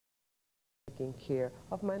taking care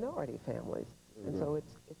of minority families. And so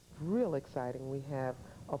it's real exciting. We have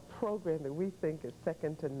a program that we think is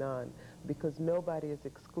second to none because nobody is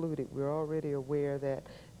excluded. We're already aware that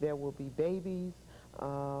there will be babies,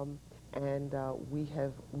 and we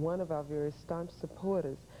have one of our very staunch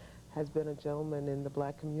supporters has been a gentleman in the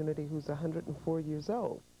black community who's 104 years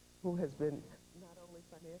old, who has been not only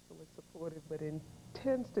financially supportive but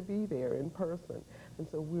intends to be there in person. And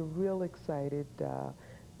so we're real excited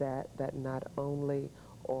that not only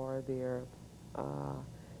are there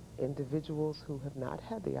individuals who have not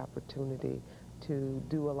had the opportunity to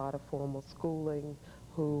do a lot of formal schooling,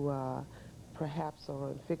 who perhaps are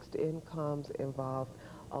on fixed incomes involved,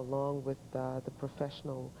 along with the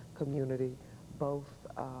professional community, both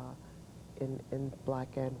in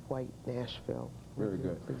black and white Nashville. Very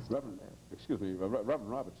good. Reverend, excuse me, Reverend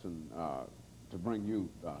Robertson, to bring you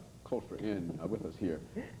closer in with us here,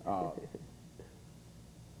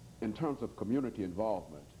 in terms of community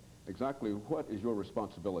involvement, exactly what is your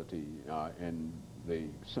responsibility in the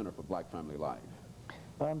Center for Black Family Life?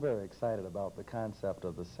 Well, I'm very excited about the concept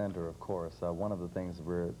of the center, of course. One of the things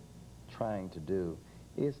we're trying to do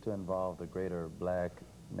is to involve the greater black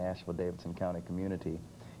Nashville-Davidson County community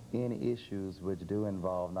in issues which do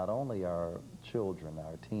involve not only our children,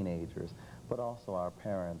 our teenagers, but also our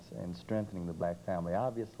parents in strengthening the black family.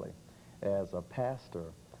 Obviously, as a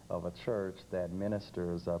pastor of a church that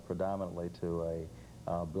ministers predominantly to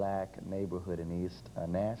a black neighborhood in East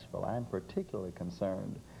Nashville, I'm particularly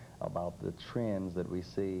concerned about the trends that we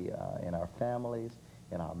see in our families,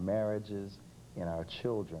 in our marriages, in our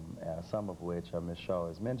children, some of which Ms. Shaw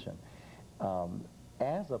has mentioned.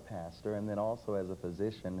 As a pastor, and then also as a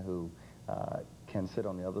physician who can sit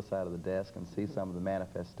on the other side of the desk and see some of the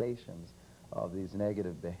manifestations of these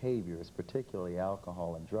negative behaviors, particularly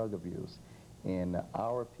alcohol and drug abuse, in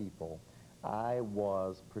our people, I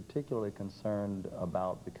was particularly concerned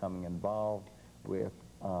about becoming involved with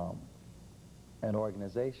an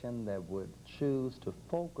organization that would choose to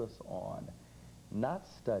focus on not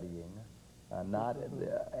studying, not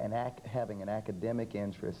having an academic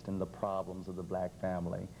interest in the problems of the black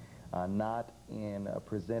family, not in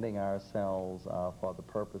presenting ourselves for the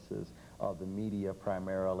purposes of the media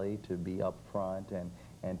primarily, to be up front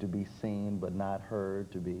and to be seen but not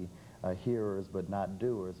heard, to be hearers but not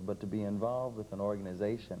doers, but to be involved with an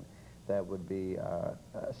organization that would be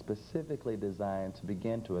specifically designed to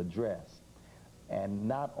begin to address, and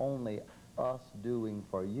not only us doing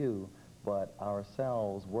for you, but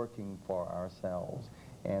ourselves working for ourselves.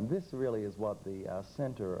 And this really is what the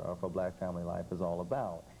Center for Black Family Life is all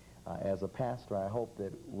about. As a pastor, I hope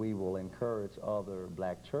that we will encourage other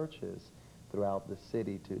black churches throughout the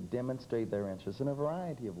city to demonstrate their interest in a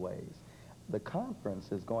variety of ways. The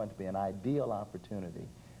conference is going to be an ideal opportunity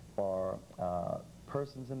for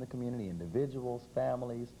persons in the community, individuals,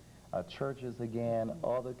 families, churches again,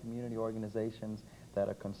 other community organizations that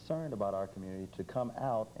are concerned about our community to come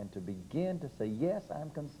out and to begin to say, yes, I'm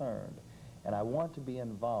concerned, and I want to be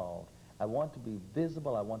involved. I want to be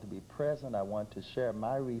visible. I want to be present. I want to share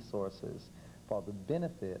my resources for the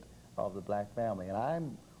benefit of the black family. And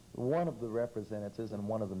I'm one of the representatives, and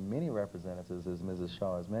one of the many representatives, as Mrs.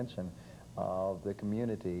 Shaw has mentioned, of the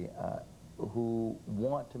community who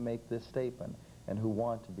want to make this statement and who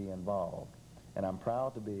want to be involved. And I'm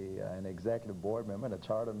proud to be an executive board member and a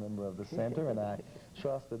charter member of the center, and I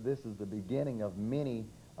trust that this is the beginning of many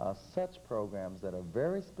such programs that are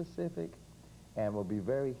very specific and will be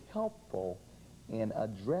very helpful in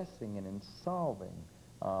addressing and in solving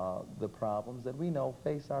the problems that we know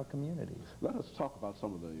face our communities. Let us talk about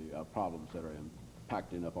some of the problems that are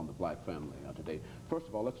impacting up on the black family today. First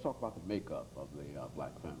of all, let's talk about the makeup of the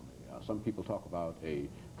black family. Some people talk about a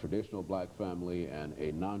traditional black family and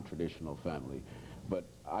a non-traditional family, but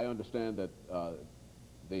I understand that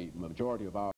the majority of our